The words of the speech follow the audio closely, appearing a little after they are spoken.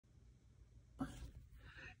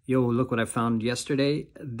Yo, look what I found yesterday.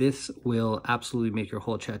 This will absolutely make your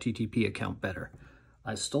whole ChatGPT account better.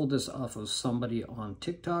 I stole this off of somebody on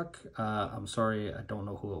TikTok. I'm sorry, I don't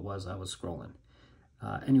know who it was. I was scrolling.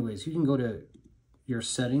 Anyways, you can go to your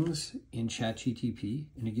settings in ChatGPT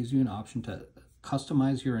and it gives you an option to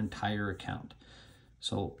customize your entire account.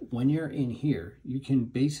 So when you're in here, you can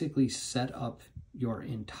basically set up your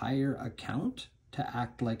entire account to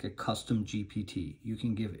act like a custom GPT. You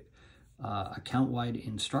can give it account-wide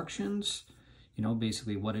instructions,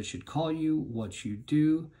 basically what it should call you, what you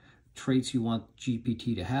do, traits you want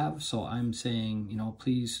GPT to have. So I'm saying,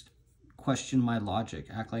 please question my logic,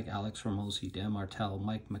 act like Hormozi Dan Martell,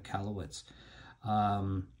 Mike Michalowicz.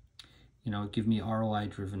 Give me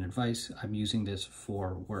ROI-driven advice. I'm using this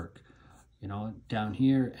for work. Down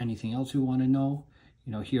here, anything else you want to know?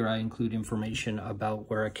 Here I include information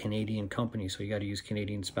about we're a Canadian company, so you got to use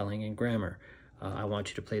Canadian spelling and grammar. I want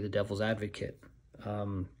you to play the devil's advocate.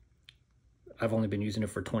 I've only been using it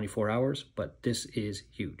for 24 hours, but this is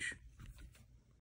huge.